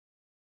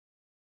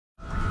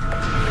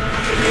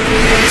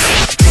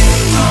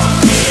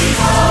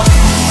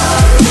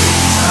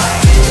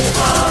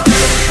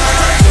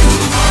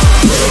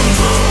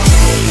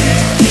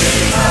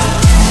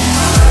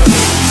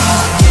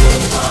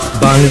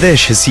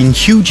Bangladesh has seen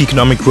huge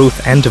economic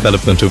growth and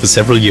development over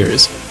several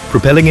years,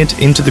 propelling it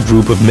into the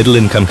group of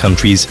middle-income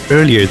countries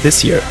earlier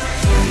this year.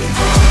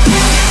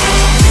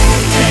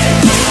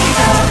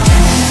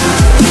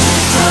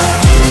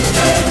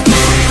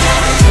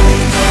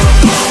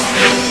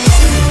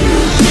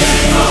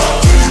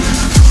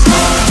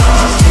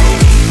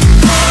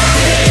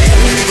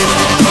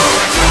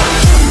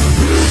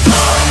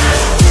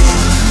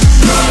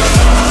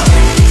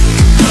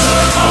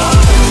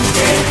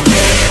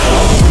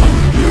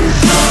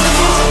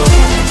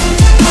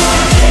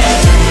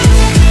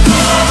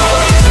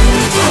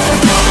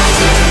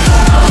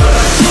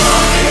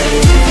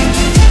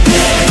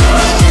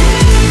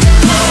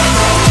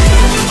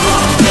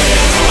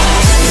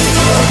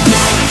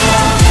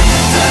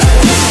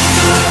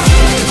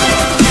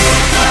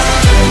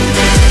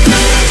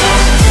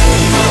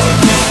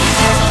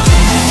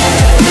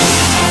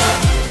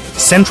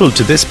 Central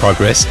to this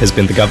progress has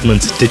been the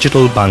government's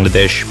Digital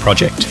Bangladesh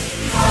project.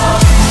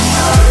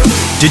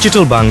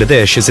 Digital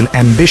Bangladesh is an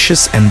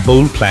ambitious and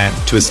bold plan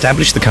to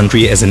establish the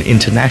country as an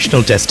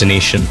international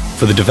destination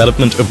for the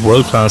development of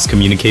world-class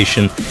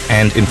communication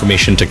and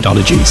information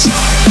technologies.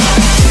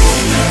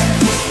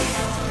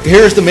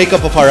 Here's the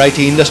makeup of our IT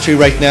industry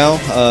right now.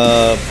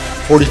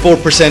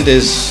 44%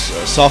 is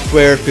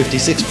software,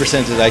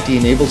 56% is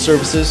IT-enabled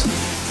services.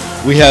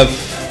 We have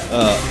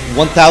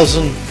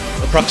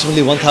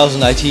approximately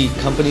 1,000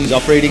 IT companies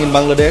operating in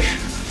Bangladesh.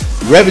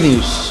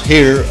 Revenues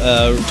here,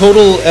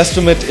 total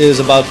estimate is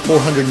about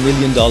 $400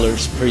 million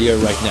per year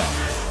right now.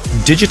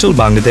 Digital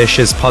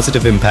Bangladesh's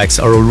positive impacts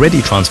are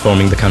already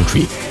transforming the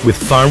country, with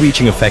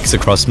far-reaching effects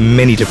across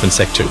many different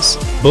sectors.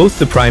 Both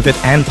the private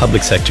and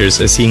public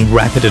sectors are seeing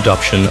rapid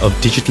adoption of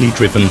digitally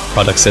driven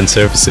products and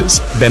services,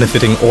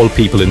 benefiting all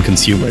people and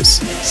consumers.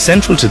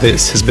 Central to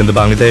this has been the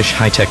Bangladesh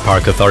High-Tech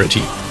Park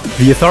Authority.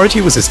 The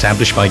authority was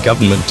established by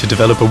government to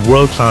develop a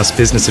world-class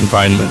business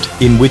environment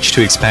in which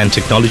to expand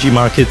technology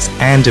markets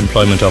and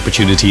employment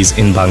opportunities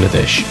in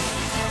Bangladesh.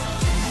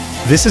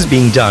 This is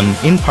being done,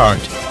 in part,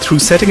 through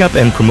setting up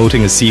and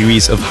promoting a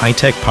series of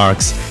high-tech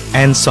parks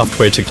and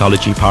software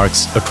technology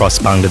parks across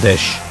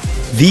Bangladesh.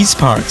 These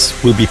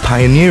parks will be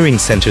pioneering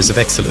centers of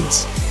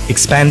excellence,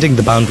 expanding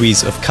the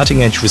boundaries of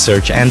cutting-edge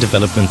research and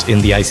development in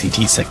the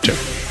ICT sector.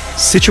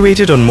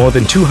 Situated on more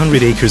than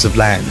 200 acres of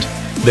land,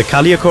 the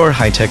Kaliakor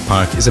High-Tech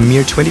Park is a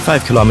mere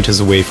 25 kilometers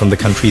away from the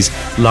country's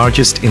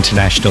largest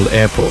international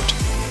airport,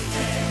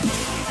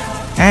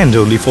 and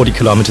only 40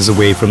 kilometers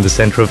away from the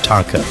center of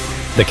Dhaka,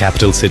 the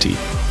capital city.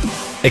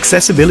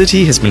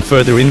 Accessibility has been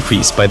further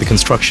increased by the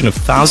construction of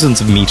thousands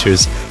of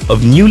meters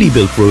of newly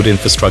built road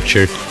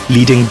infrastructure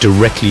leading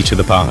directly to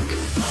the park.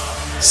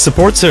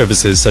 Support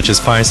services such as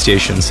fire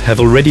stations have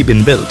already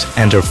been built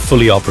and are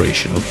fully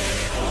operational.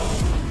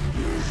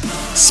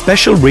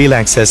 Special rail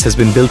access has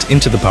been built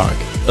into the park,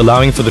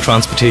 allowing for the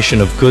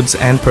transportation of goods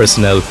and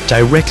personnel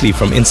directly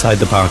from inside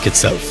the park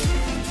itself.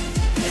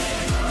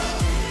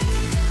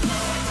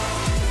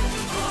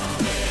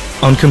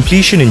 On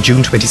completion in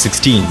June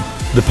 2016,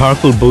 the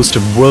park will boast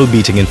of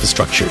world-beating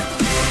infrastructure.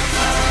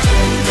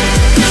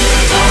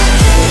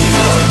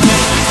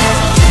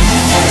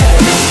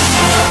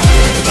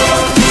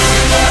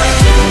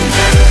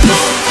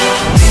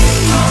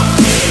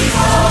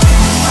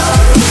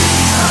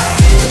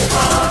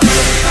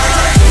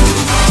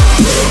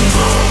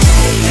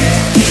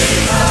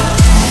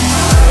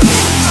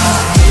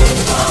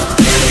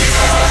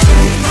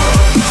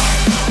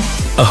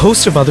 A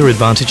host of other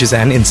advantages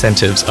and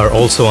incentives are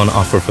also on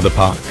offer for the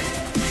park.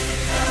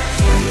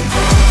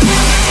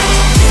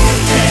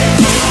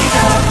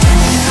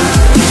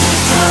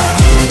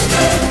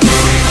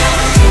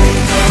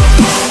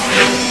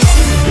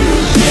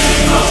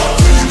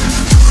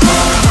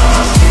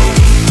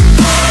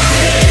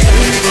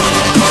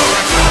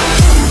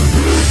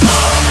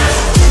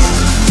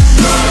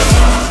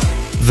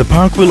 The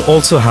park will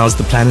also house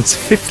the planet's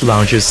 5th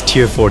largest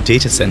Tier 4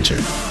 data center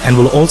and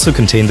will also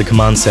contain the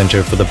command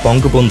center for the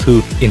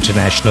Bangabandhu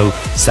International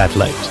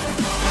Satellite.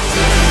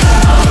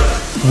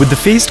 With the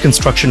phased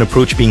construction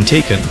approach being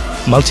taken,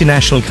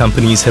 multinational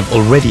companies have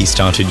already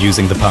started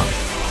using the park.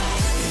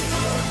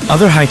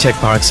 Other high-tech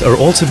parks are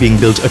also being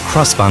built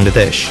across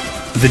Bangladesh.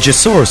 The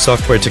Jessore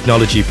Software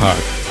Technology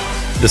Park,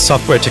 the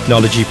Software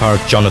Technology Park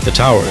John at the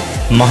Tower,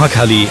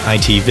 Mahakali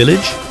IT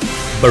Village,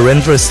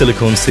 Barendra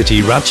Silicon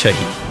City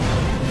Rajshahi,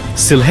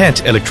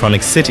 Silhet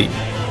Electronics City,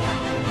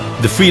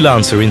 the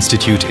Freelancer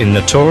Institute in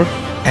Nator,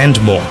 and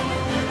more.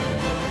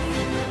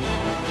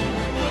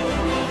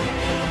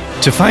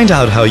 To find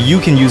out how you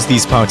can use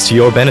these parks to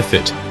your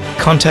benefit,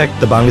 contact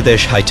the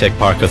Bangladesh High-Tech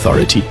Park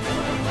Authority.